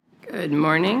Good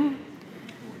morning.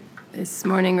 This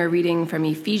morning we're reading from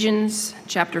Ephesians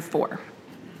chapter 4,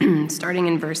 starting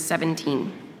in verse 17.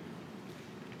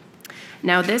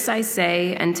 Now this I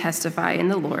say and testify in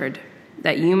the Lord,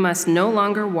 that you must no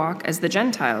longer walk as the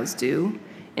Gentiles do,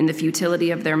 in the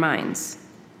futility of their minds.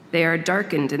 They are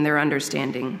darkened in their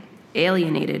understanding,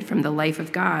 alienated from the life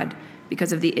of God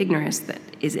because of the ignorance that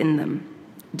is in them,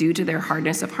 due to their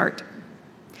hardness of heart.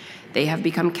 They have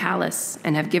become callous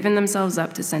and have given themselves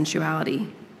up to sensuality,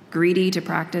 greedy to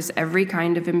practice every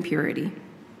kind of impurity.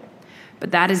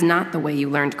 But that is not the way you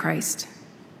learned Christ,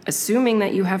 assuming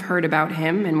that you have heard about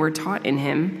him and were taught in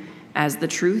him, as the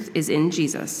truth is in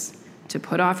Jesus, to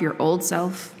put off your old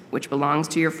self, which belongs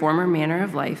to your former manner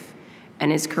of life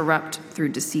and is corrupt through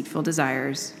deceitful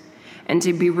desires, and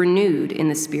to be renewed in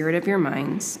the spirit of your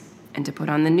minds, and to put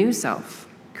on the new self,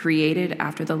 created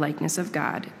after the likeness of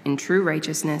God in true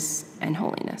righteousness and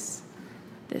holiness.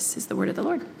 This is the word of the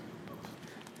Lord.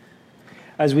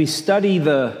 As we study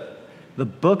the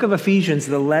book of Ephesians,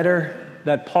 the letter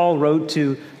that Paul wrote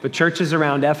to the churches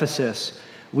around Ephesus,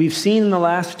 we've seen in the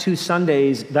last two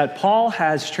Sundays that Paul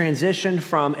has transitioned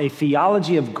from a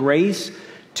theology of grace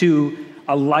to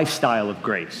a lifestyle of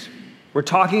grace. We're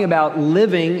talking about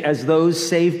living as those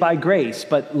saved by grace,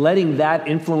 but letting that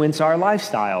influence our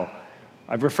lifestyle.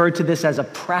 I've referred to this as a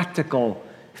practical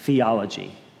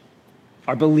theology.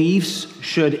 Our beliefs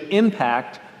should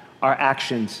impact our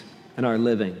actions and our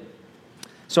living.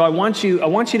 So I want you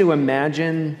to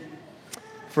imagine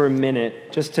for a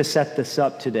minute, just to set this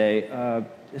up today,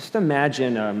 just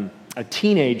imagine a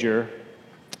teenager,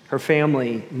 her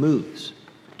family moves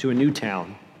to a new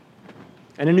town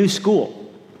and a new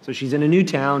school. So she's in a new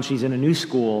town, she's in a new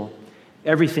school,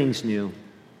 everything's new.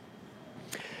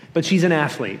 But she's an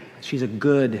athlete. She's a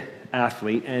good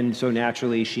athlete, and so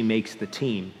naturally she makes the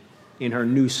team in her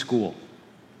new school.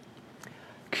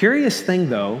 Curious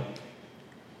thing, though,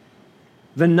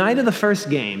 the night of the first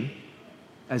game,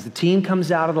 as the team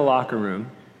comes out of the locker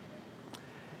room,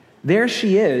 there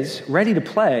she is, ready to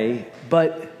play,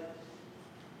 but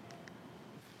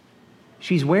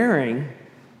she's wearing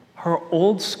her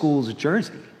old school's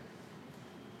jersey.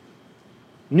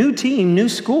 New team, new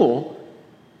school,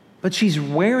 but she's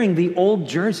wearing the old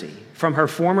jersey from her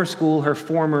former school, her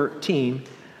former team.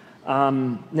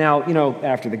 Now,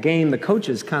 after the game, the coach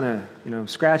is kind of,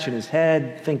 scratching his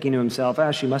head, thinking to himself,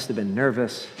 she must have been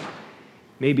nervous.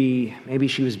 Maybe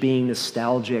she was being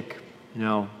nostalgic,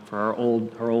 for her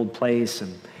old place.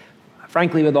 And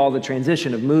frankly, with all the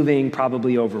transition of moving,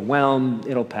 probably overwhelmed,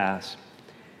 it'll pass.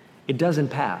 It doesn't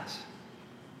pass.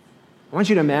 I want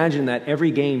you to imagine that every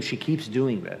game she keeps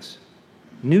doing this.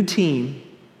 New team,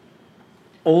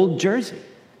 old jersey.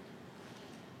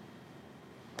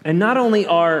 And not only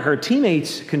are her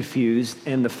teammates confused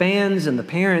and the fans and the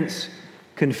parents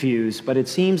confused, but it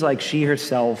seems like she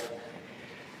herself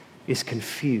is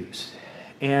confused.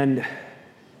 And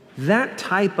that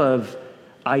type of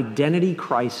identity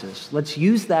crisis, let's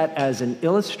use that as an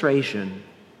illustration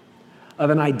of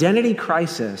an identity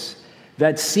crisis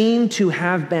that seemed to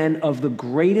have been of the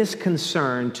greatest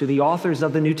concern to the authors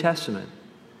of the New Testament.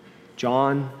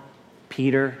 John,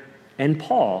 Peter, and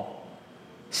Paul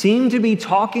seem to be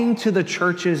talking to the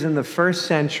churches in the first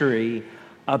century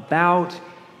about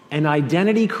an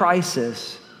identity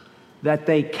crisis that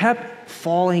they kept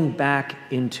falling back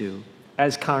into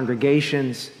as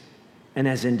congregations and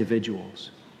as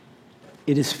individuals.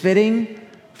 It is fitting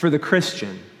for the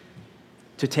Christian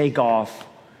to take off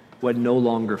what no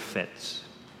longer fits.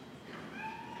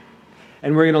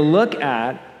 And we're going to look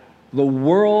at the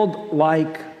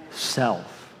world-like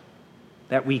self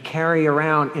that we carry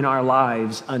around in our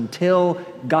lives until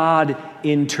God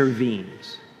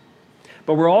intervenes.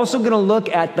 But we're also going to look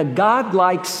at the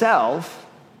God-like self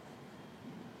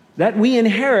that we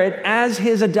inherit as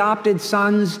his adopted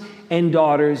sons and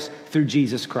daughters through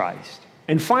Jesus Christ.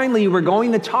 And finally, we're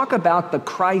going to talk about the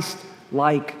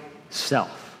Christ-like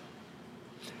self.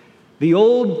 The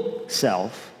old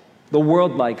self, the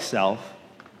world-like self,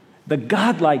 the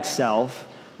God-like self,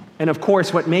 and of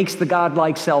course, what makes the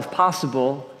God-like self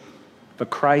possible, the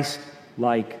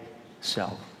Christ-like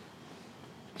self.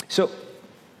 So,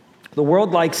 the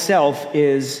world-like self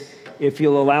is, if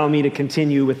you'll allow me to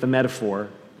continue with the metaphor,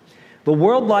 the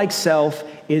world-like self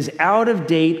is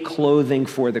out-of-date clothing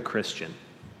for the Christian.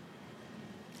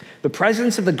 The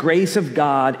presence of the grace of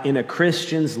God in a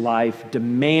Christian's life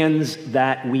demands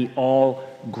that we all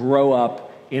grow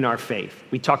up in our faith.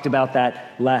 We talked about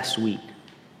that last week.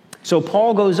 So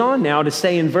Paul goes on now to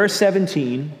say in verse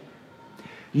 17,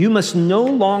 you must no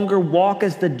longer walk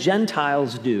as the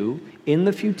Gentiles do in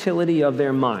the futility of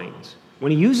their minds.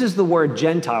 When he uses the word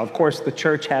Gentile, of course, the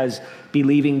church has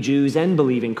believing Jews and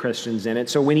believing Christians in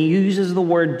it. So when he uses the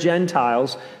word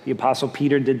Gentiles, the Apostle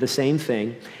Peter did the same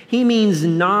thing. He means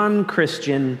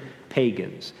non-Christian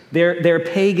pagans. They're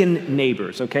pagan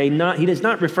neighbors, okay? He is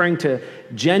not referring to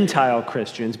Gentile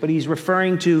Christians, but he's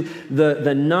referring to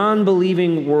the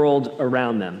non-believing world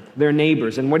around them, their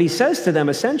neighbors. And what he says to them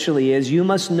essentially is, you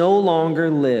must no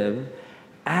longer live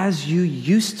as you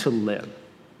used to live.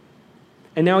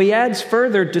 And now he adds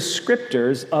further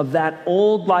descriptors of that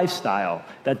old lifestyle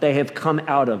that they have come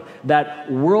out of,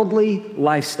 that worldly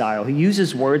lifestyle. He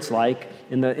uses words like,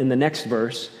 in the next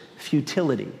verse,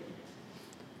 futility,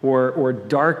 or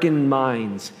darkened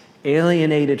minds,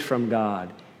 alienated from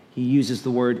God. He uses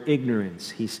the word ignorance.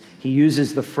 He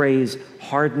uses the phrase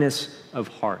hardness of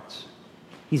hearts.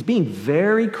 He's being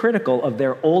very critical of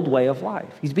their old way of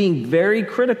life. He's being very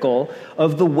critical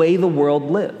of the way the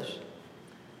world lives.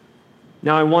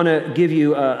 Now, I want to give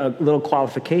you a little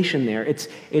qualification there.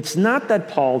 It's not that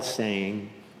Paul's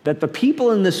saying that the people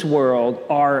in this world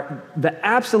are the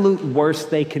absolute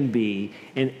worst they can be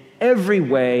in every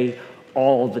way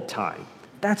all the time.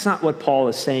 That's not what Paul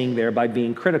is saying there by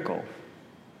being critical.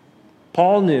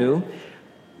 Paul knew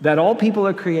that all people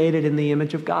are created in the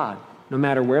image of God, no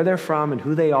matter where they're from and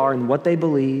who they are and what they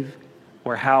believe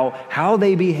or how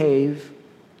they behave.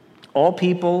 All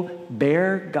people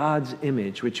bear God's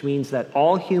image, which means that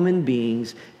all human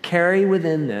beings carry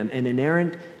within them an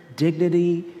inherent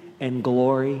dignity and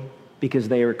glory because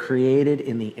they are created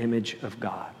in the image of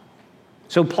God.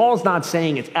 So Paul's not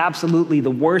saying it's absolutely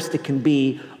the worst it can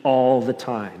be all the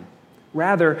time.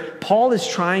 Rather, Paul is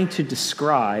trying to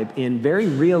describe in very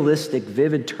realistic,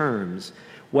 vivid terms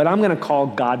what I'm going to call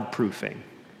God-proofing.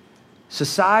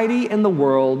 Society and the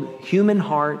world, human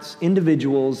hearts,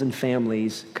 individuals and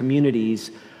families,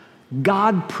 communities,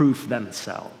 God-proof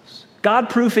themselves.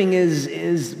 God-proofing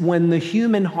is when the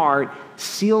human heart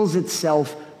seals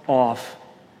itself off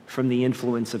from the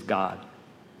influence of God.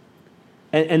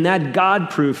 And that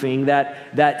God-proofing,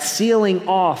 that sealing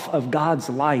off of God's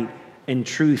light and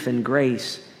truth and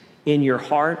grace in your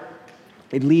heart,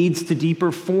 it leads to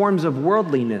deeper forms of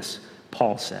worldliness,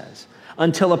 Paul says,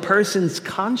 until a person's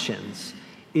conscience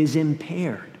is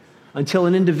impaired, until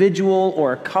an individual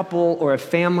or a couple or a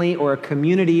family or a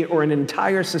community or an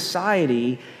entire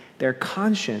society, their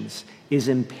conscience is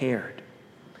impaired.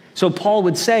 So Paul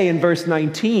would say in verse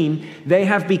 19, they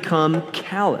have become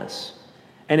callous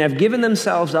and have given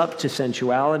themselves up to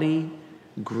sensuality,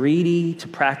 greedy to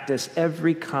practice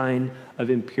every kind of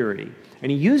impurity.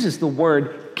 And he uses the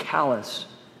word callous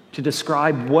to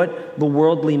describe what the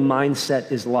worldly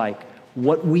mindset is like,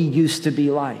 what we used to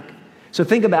be like. So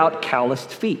think about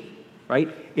calloused feet, right?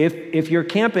 If you're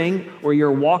camping or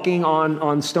you're walking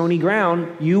on stony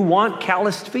ground, you want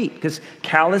calloused feet because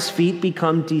calloused feet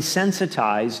become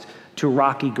desensitized to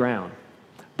rocky ground.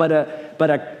 But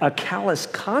a callous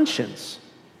conscience,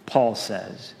 Paul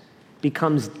says,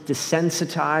 becomes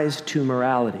desensitized to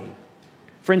morality.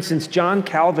 For instance, John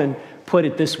Calvin put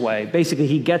it this way. Basically,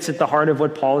 he gets at the heart of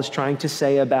what Paul is trying to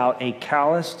say about a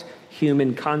calloused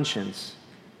human conscience.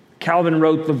 Calvin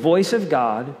wrote, "The voice of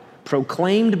God,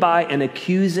 proclaimed by an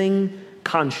accusing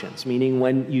conscience," meaning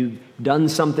when you've done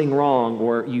something wrong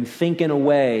or you think in a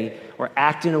way or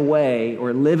act in a way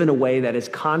or live in a way that is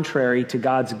contrary to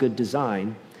God's good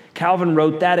design, Calvin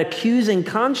wrote, "That accusing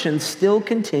conscience still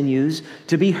continues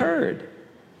to be heard,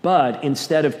 but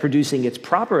instead of producing its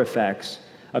proper effects,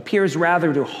 appears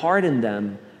rather to harden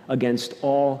them against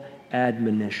all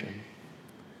admonition."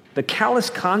 The callous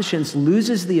conscience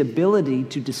loses the ability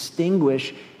to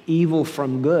distinguish evil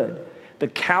from good. The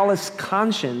callous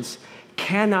conscience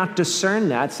cannot discern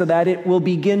that so that it will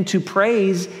begin to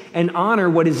praise and honor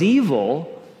what is evil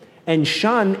and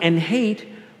shun and hate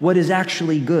what is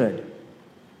actually good.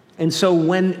 And so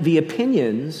when the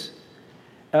opinions,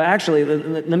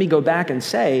 let me go back and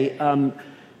say,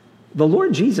 the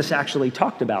Lord Jesus actually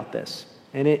talked about this.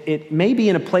 And it may be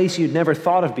in a place you'd never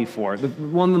thought of before.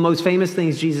 One of the most famous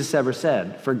things Jesus ever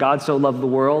said, "For God so loved the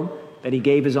world that he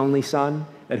gave his only son,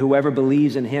 that whoever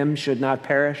believes in him should not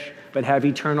perish, but have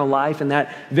eternal life." And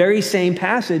that very same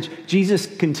passage, Jesus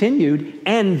continued,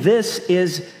 "And this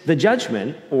is the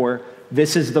judgment," or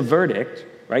 "this is the verdict,"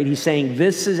 right? He's saying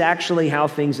this is actually how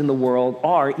things in the world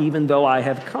are, even though I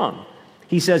have come.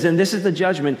 He says, "And this is the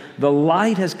judgment, the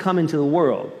light has come into the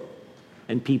world,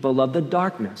 and people love the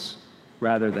darkness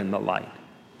rather than the light,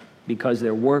 because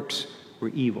their works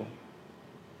were evil."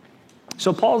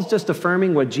 So Paul's just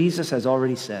affirming what Jesus has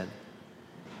already said.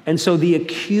 And so the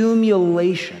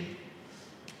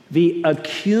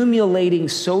accumulating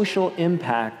social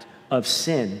impact of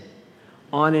sin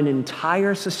on an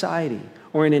entire society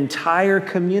or an entire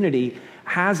community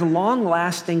has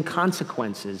long-lasting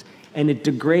consequences, and it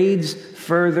degrades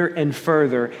further and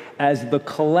further as the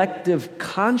collective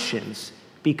conscience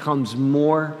becomes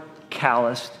more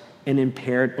calloused and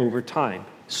impaired over time.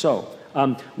 So,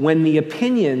 when the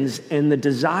opinions and the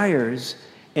desires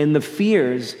and the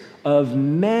fears of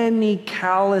many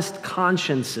calloused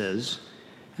consciences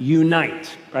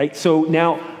unite, right? So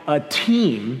now a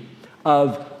team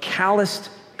of calloused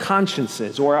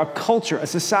consciences, or a culture, a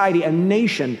society, a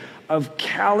nation of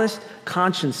calloused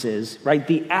consciences, right?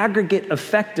 The aggregate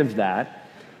effect of that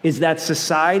is that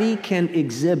society can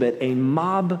exhibit a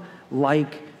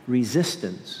mob-like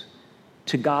resistance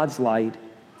to God's light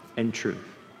and truth.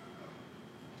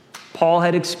 Paul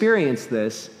had experienced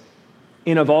this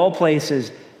in, of all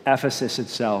places, Ephesus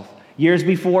itself. Years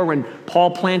before, when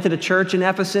Paul planted a church in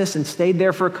Ephesus and stayed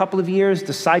there for a couple of years,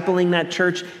 discipling that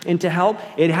church into help,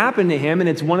 it happened to him, and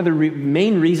it's one of the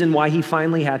main reasons why he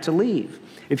finally had to leave.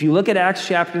 If you look at Acts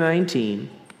chapter 19,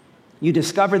 you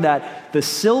discover that the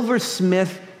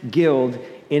silversmith guild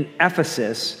in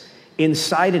Ephesus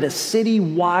incited a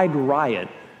city-wide riot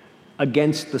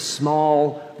against the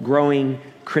small, growing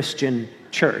Christian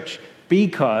church.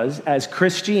 Because as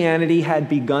Christianity had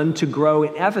begun to grow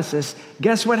in Ephesus,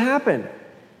 guess what happened?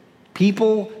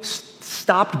 People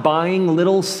stopped buying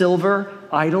little silver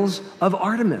idols of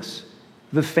Artemis,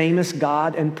 the famous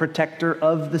god and protector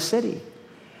of the city.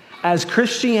 As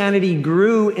Christianity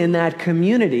grew in that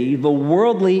community, the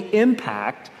worldly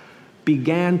impact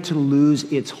began to lose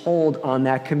its hold on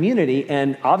that community.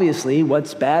 And obviously,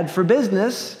 what's bad for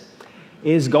business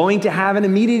is going to have an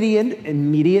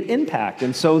immediate impact.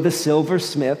 And so the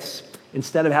silversmiths,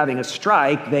 instead of having a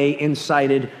strike, they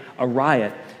incited a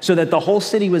riot so that the whole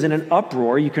city was in an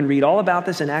uproar. You can read all about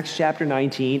this in Acts chapter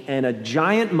 19, and a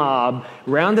giant mob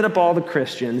rounded up all the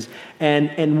Christians,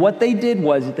 and what they did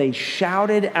was they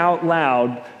shouted out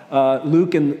loud.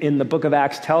 Luke in the book of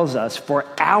Acts tells us, for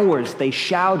hours they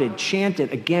shouted,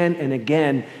 chanted again and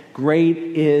again, "Great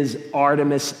is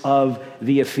Artemis of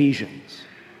the Ephesians."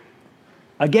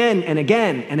 Again and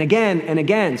again and again and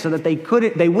again, so that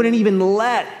they wouldn't even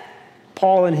let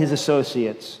Paul and his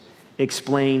associates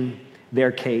explain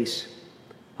their case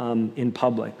in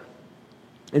public.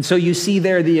 And so you see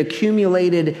there the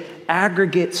accumulated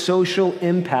aggregate social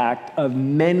impact of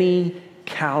many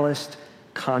calloused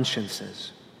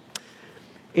consciences.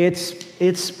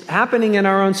 It's happening in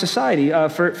our own society.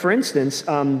 For instance,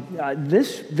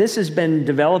 this has been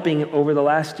developing over the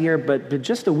last year, but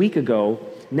just a week ago,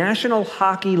 National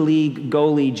Hockey League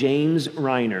goalie James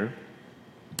Reiner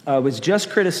was just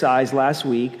criticized last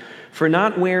week for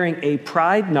not wearing a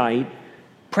Pride Night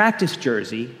practice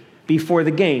jersey before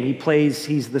the game.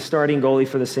 He's the starting goalie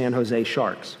for the San Jose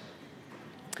Sharks.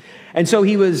 And so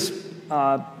he was,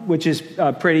 which is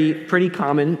pretty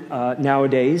common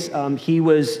nowadays, he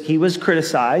was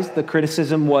criticized. The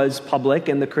criticism was public,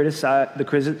 and the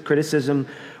criticism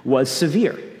was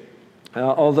severe.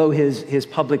 Although his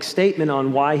public statement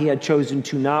on why he had chosen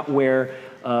to not wear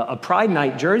a Pride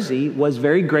Night jersey was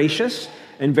very gracious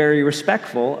and very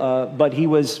respectful, but he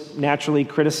was naturally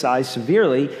criticized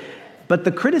severely. But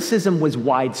the criticism was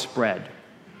widespread.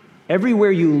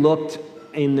 Everywhere you looked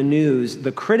in the news,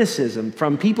 the criticism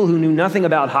from people who knew nothing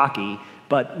about hockey,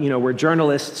 but were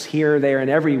journalists here, there, and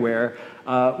everywhere,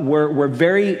 were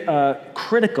very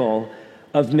critical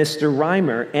of Mr.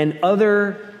 Reimer and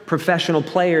other professional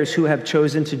players who have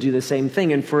chosen to do the same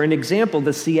thing. And for an example,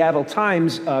 the Seattle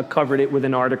Times covered it with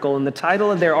an article, and the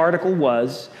title of their article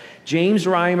was, "James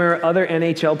Reimer, Other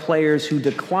NHL Players Who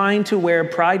Decline to Wear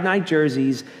Pride Night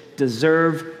Jerseys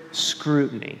Deserve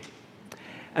Scrutiny."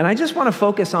 And I just want to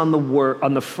focus on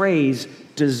the phrase,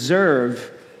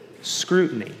 deserve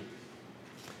scrutiny.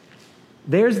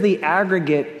 There's the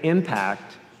aggregate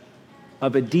impact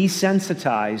of a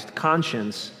desensitized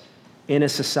conscience in a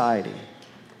society.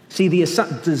 See,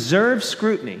 deserve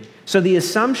scrutiny. So the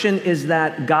assumption is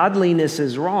that godliness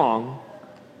is wrong,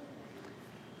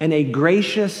 and a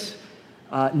gracious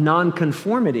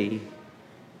nonconformity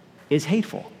is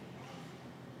hateful.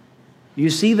 You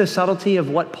see the subtlety of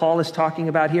what Paul is talking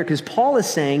about here? Because Paul is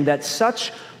saying that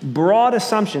such broad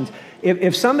assumptions,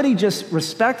 if somebody just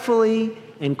respectfully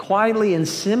and quietly and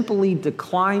simply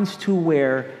declines to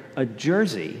wear a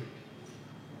jersey,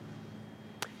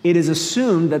 it is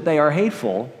assumed that they are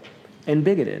hateful and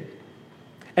bigoted.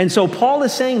 And so Paul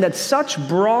is saying that such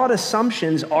broad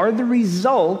assumptions are the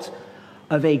result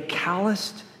of a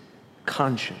calloused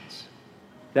conscience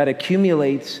that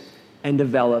accumulates and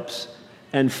develops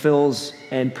and fills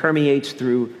and permeates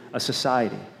through a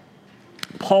society.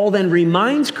 Paul then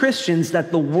reminds Christians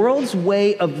that the world's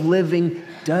way of living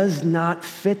does not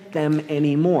fit them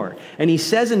anymore. And he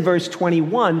says in verse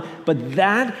 21, but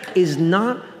that is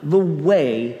not the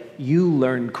way you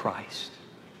learned Christ.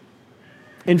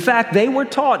 In fact, they were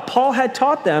taught, Paul had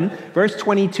taught them, verse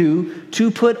 22,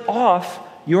 to put off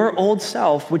your old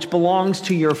self, which belongs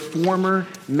to your former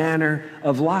manner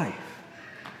of life.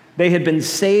 They had been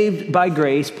saved by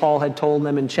grace, Paul had told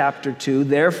them in chapter 2.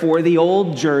 Therefore, the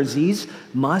old jerseys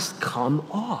must come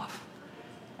off.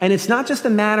 And it's not just a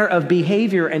matter of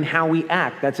behavior and how we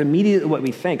act. That's immediately what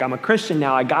we think. I'm a Christian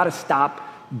now, I got to stop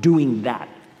doing that.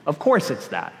 Of course it's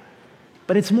that.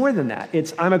 But it's more than that.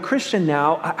 It's, I'm a Christian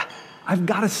now, I've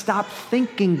got to stop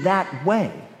thinking that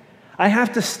way. I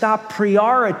have to stop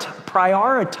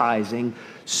prioritizing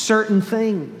certain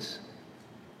things,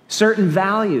 certain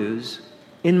values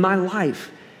in my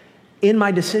life, in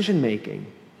my decision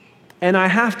making. And I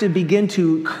have to begin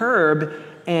to curb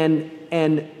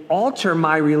and alter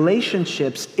my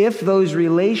relationships if those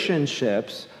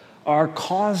relationships are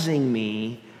causing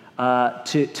me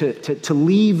to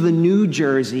leave the new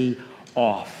jersey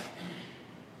off.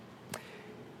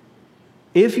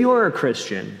 If you're a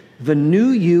Christian, the new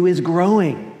you is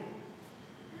growing.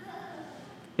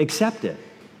 Accept it.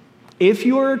 If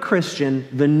you're a Christian,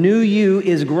 the new you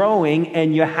is growing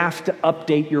and you have to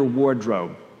update your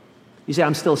wardrobe. You say,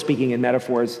 I'm still speaking in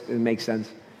metaphors. It makes sense.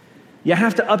 You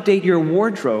have to update your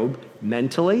wardrobe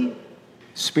mentally,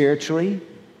 spiritually,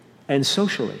 and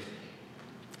socially.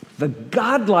 The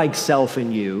godlike self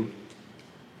in you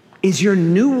is your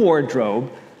new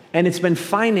wardrobe, and it's been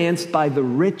financed by the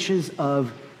riches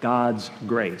of God's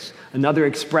grace. Another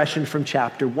expression from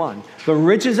chapter 1. The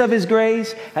riches of his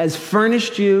grace has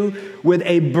furnished you with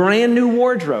a brand new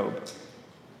wardrobe.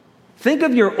 Think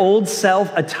of your old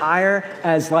self attire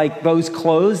as like those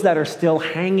clothes that are still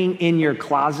hanging in your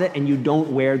closet and you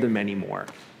don't wear them anymore.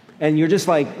 And you're just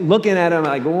like looking at them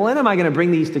like, well, when am I going to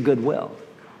bring these to Goodwill?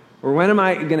 Or when am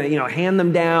I going to, hand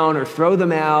them down or throw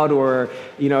them out? Or,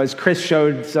 as Chris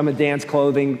showed some of Dan's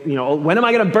clothing, when am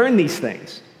I going to burn these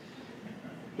things?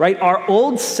 Right? Our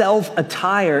old self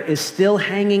attire is still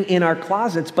hanging in our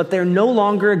closets, but they're no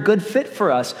longer a good fit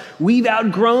for us. We've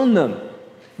outgrown them.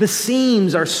 The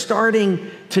seams are starting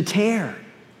to tear.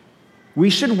 We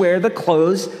should wear the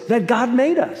clothes that God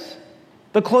made us.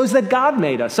 The clothes that God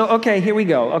made us. So, okay, here we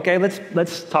go. Okay,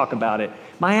 let's talk about it.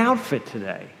 My outfit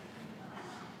today.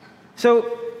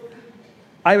 So,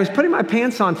 I was putting my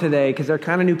pants on today because they're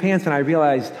kind of new pants, and I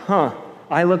realized,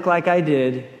 I look like I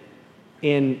did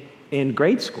in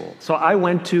grade school. So I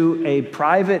went to a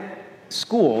private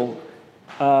school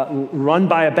run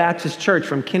by a Baptist church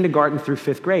from kindergarten through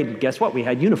 5th grade. And guess what? We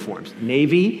had uniforms,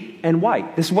 navy and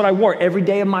white. This is what I wore every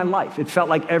day of my life. It felt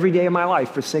like every day of my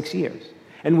life for 6 years.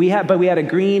 And we had a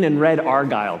green and red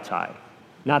Argyle tie.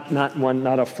 Not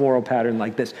a floral pattern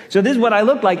like this. So this is what I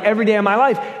looked like every day of my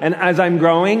life. And as I'm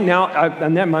growing,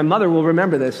 and then my mother will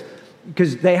remember this,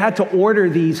 because they had to order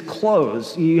these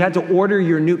clothes. You had to order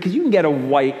your new, because you can get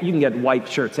white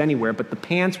shirts anywhere, but the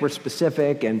pants were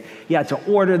specific and you had to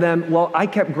order them. Well, I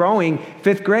kept growing.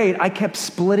 5th grade, I kept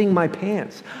splitting my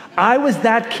pants. I was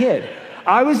that kid.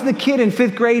 I was the kid in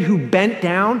 5th grade who bent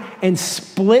down and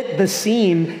split the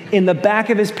seam in the back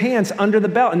of his pants under the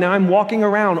belt. And now I'm walking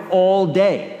around all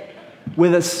day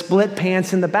with a split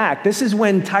pants in the back. This is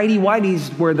when tighty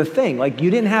whities were the thing. Like, you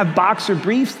didn't have boxer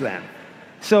briefs then.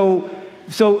 So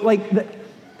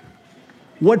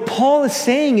what Paul is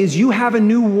saying is you have a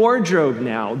new wardrobe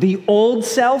now. The old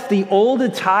self, the old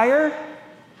attire,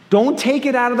 don't take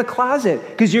it out of the closet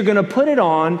because you're going to put it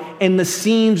on and the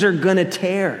seams are going to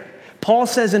tear. Paul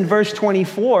says in verse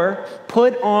 24,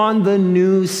 put on the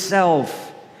new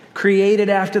self, created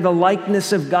after the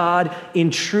likeness of God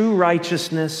in true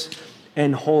righteousness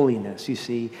and holiness. You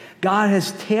see, God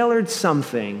has tailored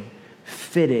something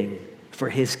fitting for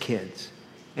his kids.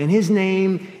 And his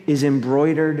name is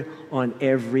embroidered on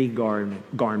every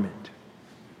garment.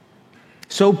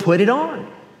 So put it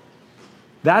on.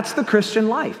 That's the Christian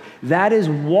life. That is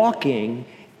walking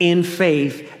in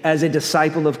faith as a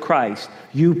disciple of Christ.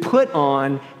 You put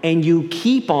on and you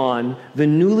keep on the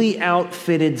newly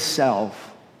outfitted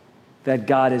self that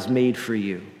God has made for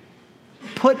you.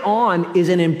 Put on is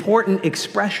an important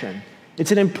expression.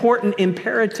 It's an important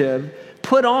imperative.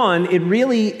 Put on,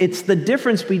 it's the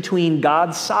difference between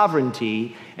God's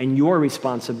sovereignty and your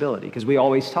responsibility, because we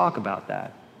always talk about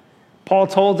that. Paul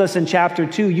told us in chapter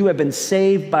 2, you have been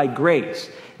saved by grace,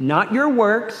 not your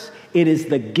works. It is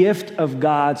the gift of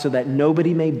God so that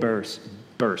nobody may burst.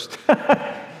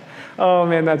 Oh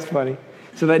man, that's funny.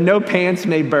 So that no pants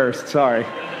may burst. Sorry,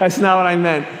 that's not what I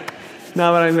meant.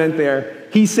 Not what I meant there.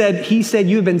 He said,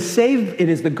 you have been saved. It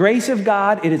is the grace of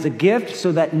God. It is a gift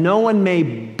so that no one may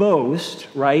boast,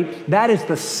 right? That is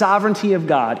the sovereignty of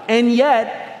God. And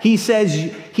yet, he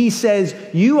says,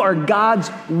 you are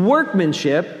God's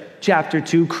workmanship, chapter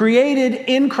 2, created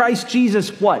in Christ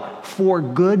Jesus, what? For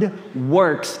good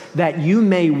works, that you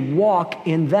may walk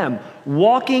in them.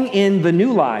 Walking in the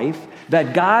new life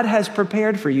that God has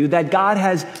prepared for you, that God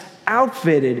has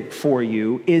outfitted for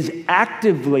you, is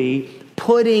actively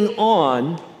putting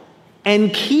on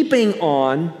and keeping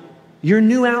on your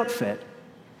new outfit.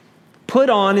 Put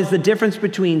on is the difference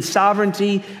between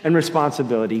sovereignty and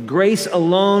responsibility. Grace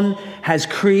alone has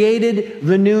created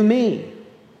the new me.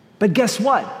 But guess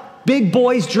what? Big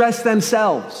boys dress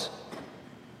themselves.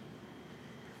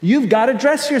 You've got to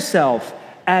dress yourself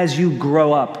as you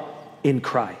grow up in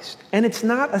Christ. And it's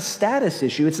not a status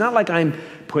issue. It's not like I'm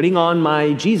putting on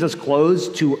my Jesus clothes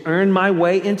to earn my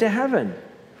way into heaven.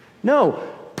 No,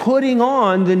 putting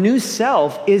on the new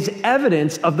self is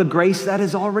evidence of the grace that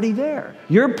is already there.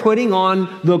 You're putting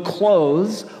on the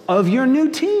clothes of your new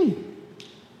team.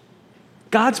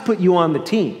 God's put you on the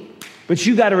team, but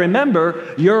you got to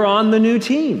remember you're on the new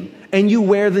team and you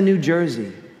wear the new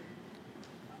jersey.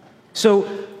 So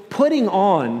putting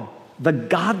on the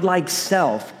godlike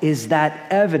self is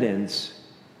that evidence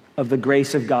of the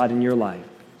grace of God in your life.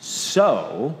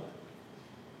 So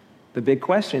the big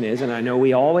question is, and I know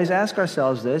we always ask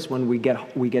ourselves this when we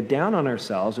get down on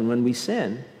ourselves and when we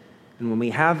sin and when we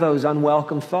have those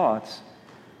unwelcome thoughts,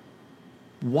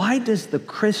 why does the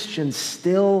Christian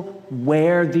still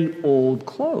wear the old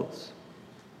clothes?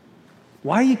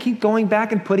 Why do you keep going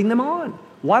back and putting them on?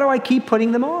 Why do I keep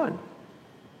putting them on?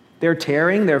 They're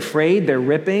tearing, they're frayed, they're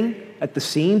ripping at the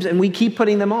seams, and we keep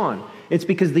putting them on. It's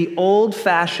because the old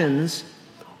fashions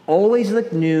always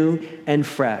look new and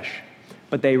fresh,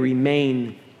 but they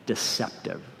remain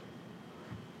deceptive.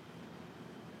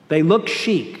 They look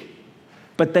chic,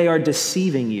 but they are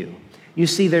deceiving you. You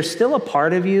see, there's still a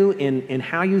part of you in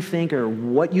how you think or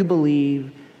what you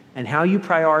believe and how you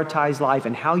prioritize life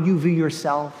and how you view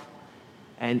yourself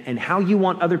and how you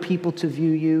want other people to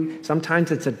view you. Sometimes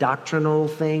it's a doctrinal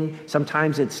thing.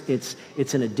 Sometimes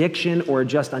it's an addiction or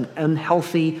just an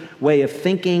unhealthy way of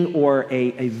thinking or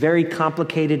a very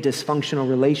complicated dysfunctional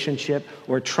relationship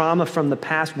or trauma from the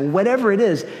past. Well, whatever it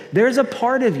is, there's a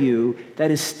part of you that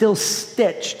is still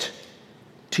stitched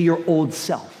to your old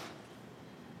self.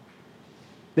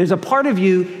 There's a part of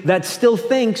you that still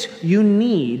thinks you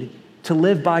need to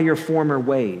live by your former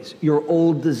ways, your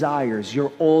old desires,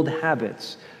 your old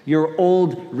habits, your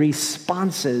old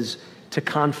responses to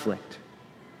conflict.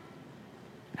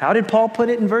 How did Paul put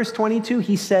it in verse 22?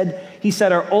 He said,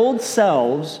 our old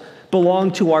selves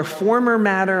belong to our former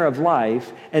manner of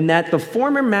life, and that the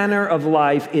former manner of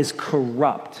life is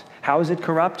corrupt. How is it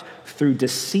corrupt? Through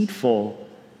deceitful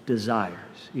desires.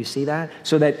 You see that?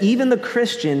 So that even the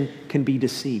Christian can be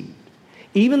deceived.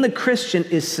 Even the Christian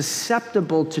is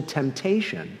susceptible to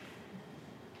temptation,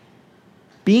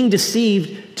 being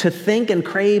deceived to think and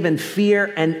crave and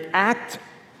fear and act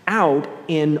out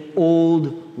in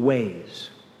old ways.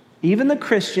 Even the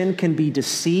Christian can be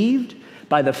deceived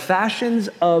by the fashions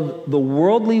of the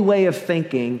worldly way of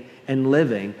thinking and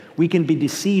living. We can be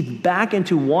deceived back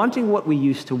into wanting what we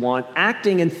used to want,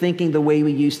 acting and thinking the way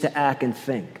we used to act and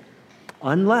think.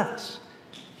 Unless,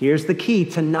 here's the key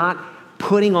to not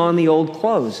putting on the old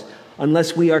clothes,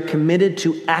 unless we are committed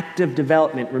to active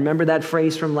development. Remember that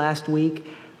phrase from last week?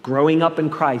 Growing up in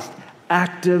Christ.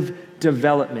 Active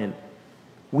development.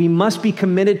 We must be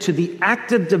committed to the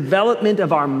active development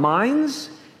of our minds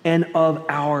and of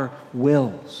our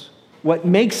wills. What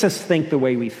makes us think the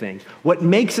way we think. What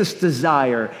makes us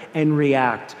desire and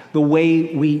react the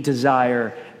way we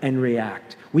desire and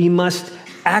react. We must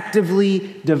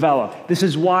actively develop. This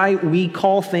is why we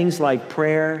call things like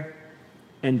prayer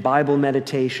and Bible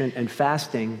meditation and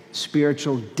fasting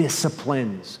spiritual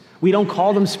disciplines. We don't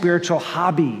call them spiritual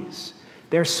hobbies.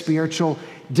 They're spiritual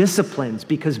disciplines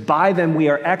because by them we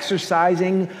are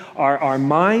exercising our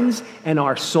minds and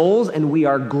our souls and we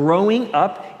are growing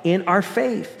up in our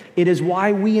faith. It is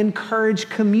why we encourage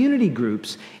community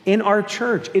groups in our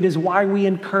church. It is why we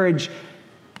encourage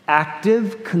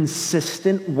active,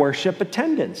 consistent worship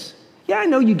attendance. Yeah, I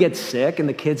know you get sick and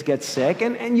the kids get sick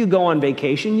and you go on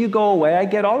vacation, you go away, I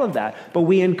get all of that. But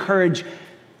we encourage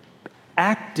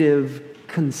active,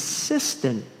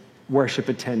 consistent worship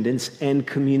attendance and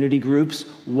community groups.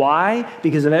 Why?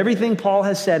 Because of everything Paul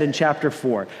has said in chapter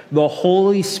 4. The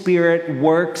Holy Spirit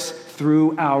works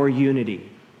through our unity.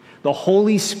 The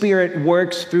Holy Spirit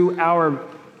works through our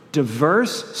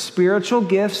diverse spiritual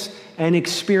gifts and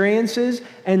experiences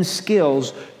and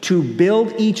skills to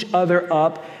build each other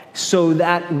up so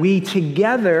that we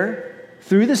together,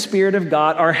 through the Spirit of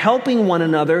God, are helping one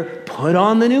another put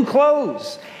on the new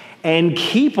clothes and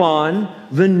keep on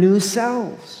the new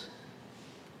selves.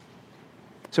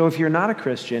 So if you're not a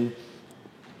Christian,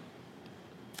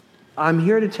 I'm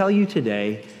here to tell you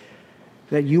today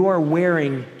that you are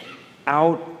wearing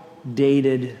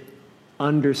outdated,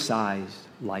 undersized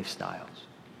lifestyles.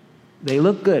 They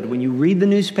look good. When you read the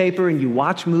newspaper and you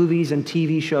watch movies and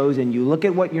TV shows and you look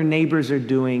at what your neighbors are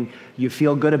doing, you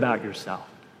feel good about yourself.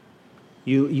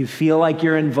 You feel like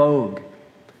you're in vogue.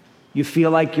 You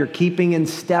feel like you're keeping in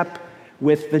step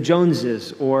with the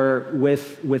Joneses or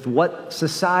with what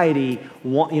society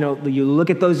want. You know, you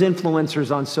look at those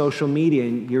influencers on social media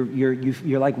and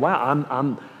you're like,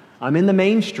 wow, I'm in the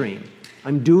mainstream.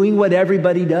 I'm doing what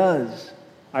everybody does.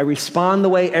 I respond the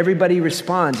way everybody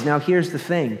responds. Now here's the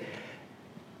thing.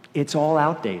 It's all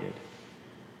outdated.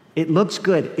 It looks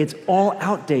good. It's all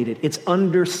outdated. It's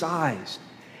undersized.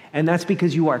 And that's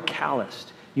because you are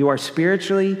calloused. You are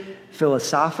spiritually,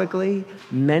 philosophically,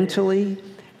 mentally,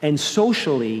 and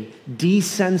socially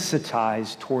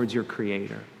desensitized towards your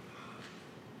Creator.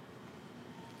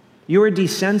 You are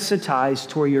desensitized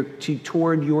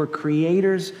toward your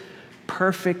Creator's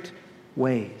perfect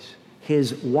ways,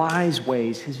 His wise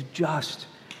ways, His just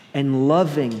and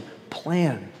loving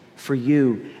plan for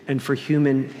you and for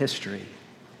human history.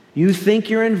 You think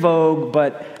you're in vogue,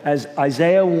 but as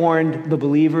Isaiah warned the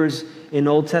believers in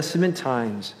Old Testament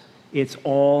times, it's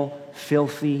all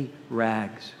filthy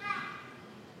rags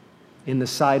in the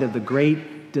sight of the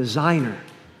great designer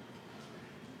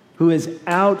who has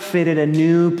outfitted a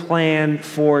new plan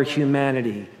for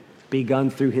humanity begun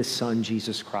through His Son,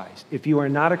 Jesus Christ. If you are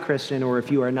not a Christian or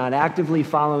if you are not actively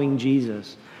following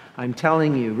Jesus, I'm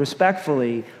telling you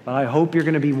respectfully, but I hope you're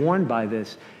going to be warned by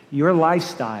this. Your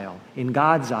lifestyle in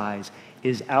God's eyes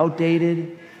is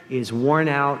outdated, is worn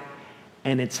out,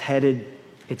 and it's headed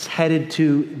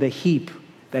to the heap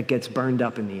that gets burned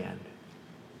up in the end.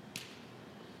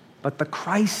 But the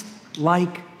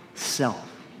Christ-like self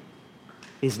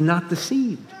is not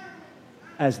deceived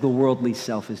as the worldly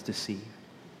self is deceived.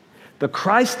 The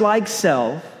Christ-like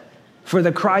self for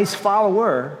the Christ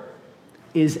follower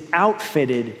is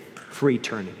outfitted for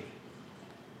eternity.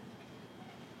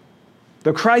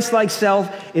 The Christ-like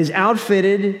self is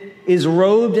outfitted, is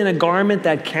robed in a garment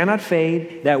that cannot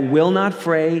fade, that will not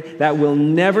fray, that will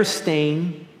never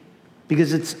stain,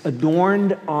 because it's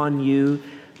adorned on you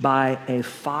by a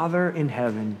Father in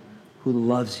heaven who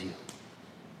loves you.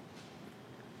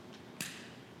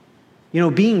 You know,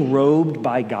 being robed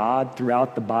by God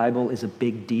throughout the Bible is a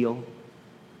big deal.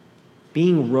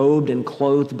 Being robed and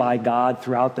clothed by God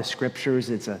throughout the Scriptures,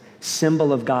 it's a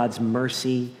symbol of God's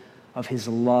mercy, of His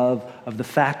love, of the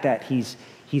fact that He's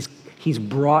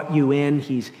brought you in,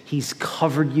 He's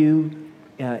covered you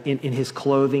in His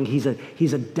clothing,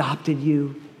 He's adopted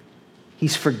you,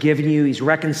 He's forgiven you, He's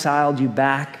reconciled you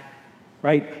back,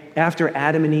 right? After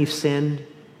Adam and Eve sinned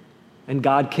and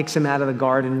God kicks them out of the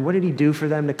garden, what did He do for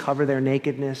them to cover their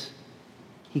nakedness?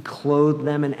 He clothed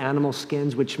them in animal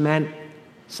skins, which meant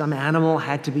some animal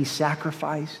had to be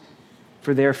sacrificed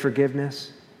for their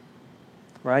forgiveness,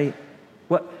 right?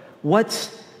 What's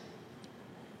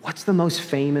the most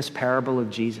famous parable of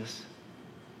Jesus?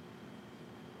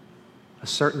 A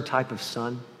certain type of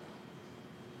son,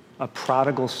 a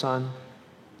prodigal son,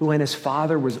 who when his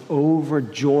father was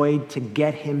overjoyed to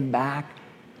get him back,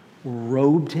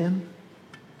 robed him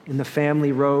in the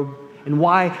family robe. And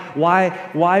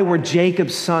why were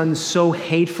Jacob's sons so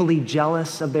hatefully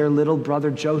jealous of their little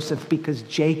brother Joseph? Because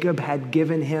Jacob had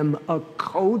given him a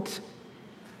coat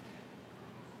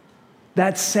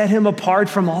that set him apart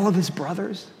from all of his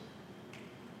brothers.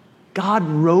 God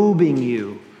robing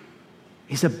you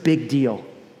is a big deal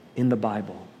in the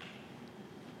Bible.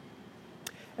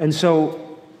 And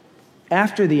so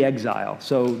after the exile,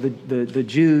 so the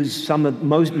Jews,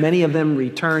 many of them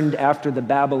returned after the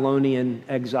Babylonian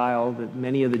exile.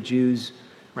 Many of the Jews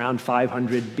around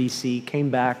 500 BC came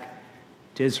back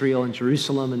to Israel and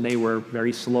Jerusalem, and they were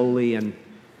very slowly and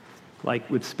like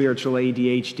with spiritual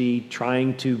ADHD,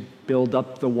 trying to build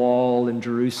up the wall in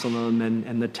Jerusalem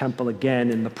and the temple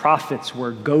again. And the prophets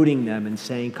were goading them and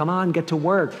saying, come on, get to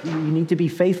work. You need to be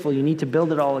faithful. You need to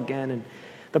build it all again. And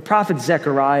the prophet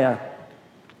Zechariah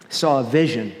saw a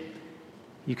vision.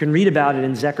 You can read about it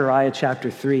in Zechariah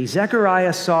chapter 3.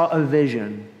 Zechariah saw a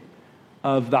vision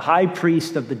of the high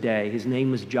priest of the day. His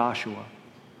name was Joshua.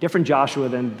 Different Joshua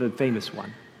than the famous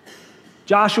one.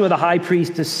 Joshua, the high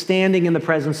priest, is standing in the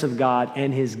presence of God,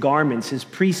 and his garments, his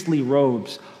priestly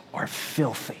robes, are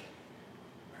filthy.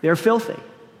 They're filthy.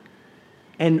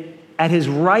 And at his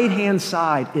right-hand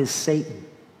side is Satan,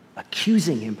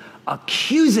 accusing him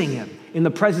in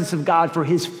the presence of God for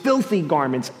his filthy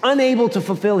garments, unable to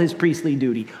fulfill his priestly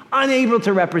duty, unable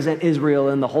to represent Israel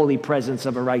in the holy presence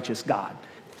of a righteous God.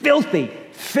 Filthy,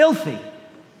 filthy,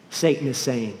 Satan is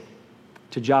saying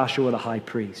to Joshua the high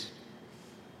priest.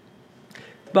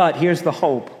 But here's the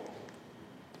hope.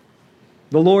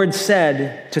 The Lord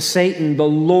said to Satan, "The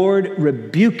Lord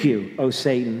rebuke you, O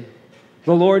Satan.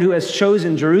 The Lord who has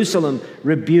chosen Jerusalem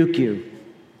rebuke you.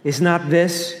 Is not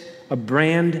this a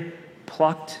brand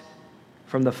plucked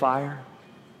from the fire?"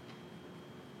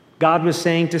 God was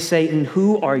saying to Satan,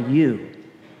 "Who are you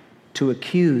to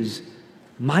accuse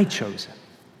my chosen,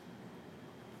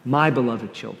 my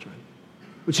beloved children?"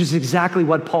 Which is exactly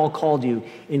what Paul called you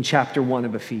in chapter 1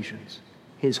 of Ephesians.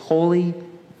 His holy,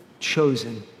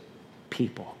 chosen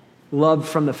people, loved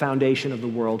from the foundation of the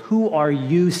world. Who are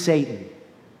you, Satan,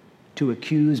 to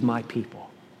accuse my people?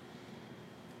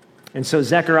 And so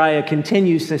Zechariah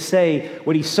continues to say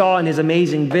what he saw in his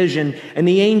amazing vision. And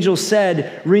the angel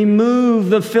said, "Remove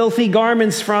the filthy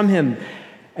garments from him."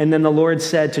 And then the Lord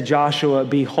said to Joshua,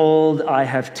 "Behold, I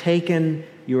have taken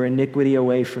your iniquity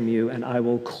away from you, and I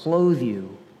will clothe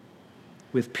you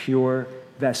with pure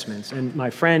vestments." And my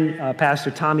friend,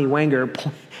 Pastor Tommy Wenger,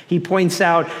 he points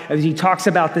out, as he talks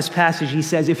about this passage, he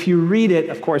says, if you read it,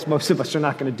 of course, most of us are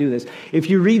not going to do this. If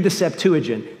you read the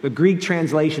Septuagint, the Greek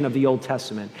translation of the Old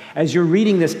Testament, as you're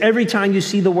reading this, every time you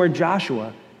see the word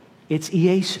Joshua, it's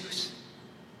Iesus,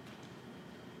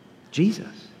 Jesus.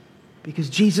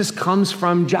 Because Jesus comes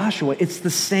from Joshua. It's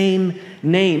the same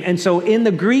name. And so in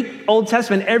the Greek Old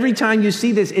Testament, every time you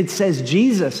see this, it says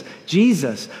Jesus,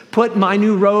 Jesus. Put my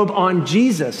new robe on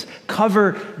Jesus.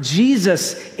 Cover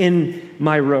Jesus in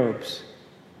my robes.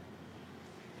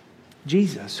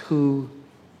 Jesus, who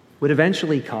would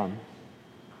eventually come,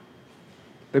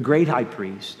 the great high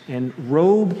priest, and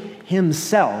robe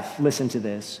himself, listen to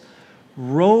this,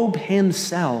 robe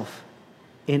himself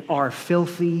in our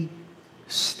filthy,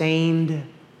 stained,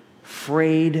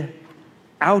 frayed,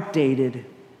 outdated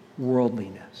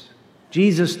worldliness.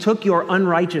 Jesus took your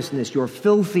unrighteousness, your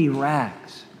filthy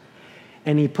rags,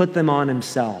 and he put them on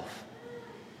himself.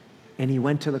 And he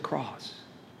went to the cross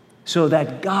so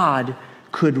that God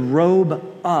could robe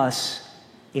us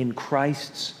in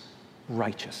Christ's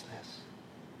righteousness,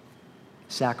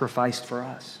 sacrificed for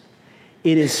us.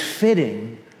 It is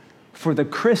fitting for the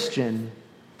Christian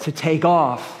to take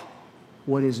off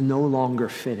what is no longer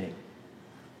fitting,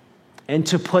 and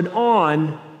to put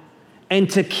on and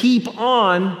to keep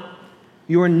on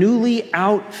your newly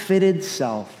outfitted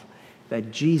self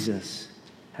that Jesus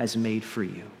has made for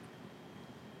you.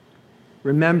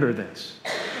 Remember this.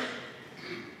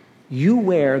 You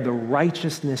wear the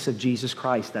righteousness of Jesus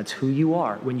Christ. That's who you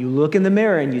are. When you look in the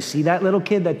mirror and you see that little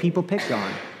kid that people picked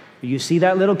on, or you see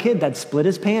that little kid that split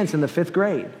his pants in the 5th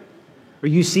grade, or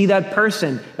you see that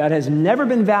person that has never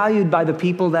been valued by the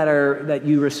people that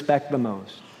you respect the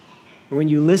most. Or when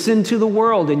you listen to the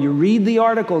world and you read the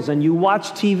articles and you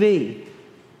watch TV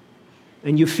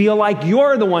and you feel like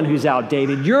you're the one who's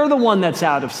outdated, you're the one that's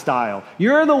out of style,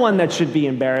 you're the one that should be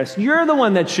embarrassed, you're the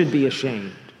one that should be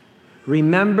ashamed.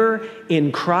 Remember,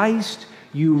 in Christ,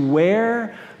 you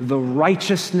wear the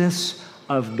righteousness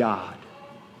of God,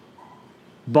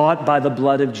 bought by the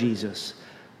blood of Jesus,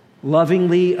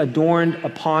 lovingly adorned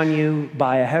upon you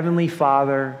by a heavenly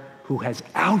Father who has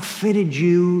outfitted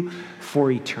you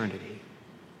for eternity.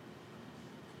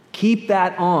 Keep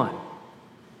that on.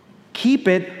 Keep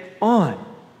it on.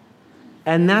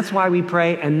 And that's why we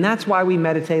pray, and that's why we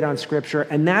meditate on Scripture,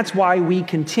 and that's why we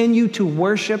continue to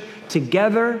worship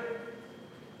together,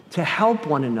 to help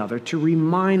one another, to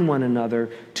remind one another,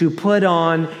 to put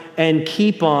on and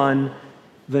keep on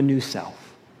the new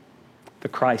self, the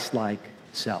Christ-like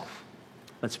self.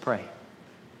 Let's pray.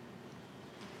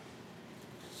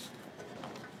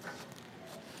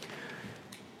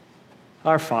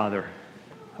 Our Father,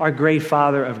 our great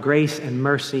Father of grace and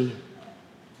mercy,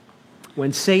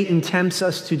 when Satan tempts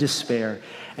us to despair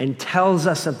and tells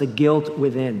us of the guilt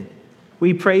within,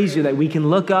 we praise you that we can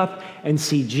look up and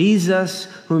see Jesus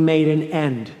who made an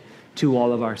end to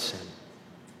all of our sin.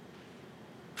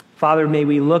 Father, may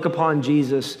we look upon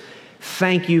Jesus.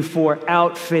 Thank you for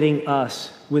outfitting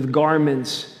us with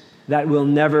garments that will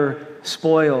never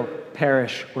spoil,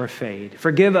 perish, or fade.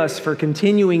 Forgive us for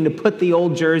continuing to put the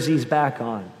old jerseys back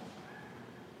on.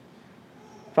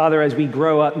 Father, as we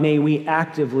grow up, may we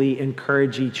actively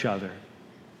encourage each other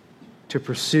to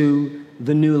pursue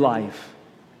the new life,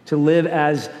 to live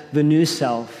as the new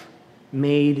self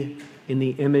made in the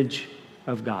image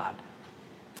of God.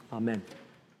 Amen.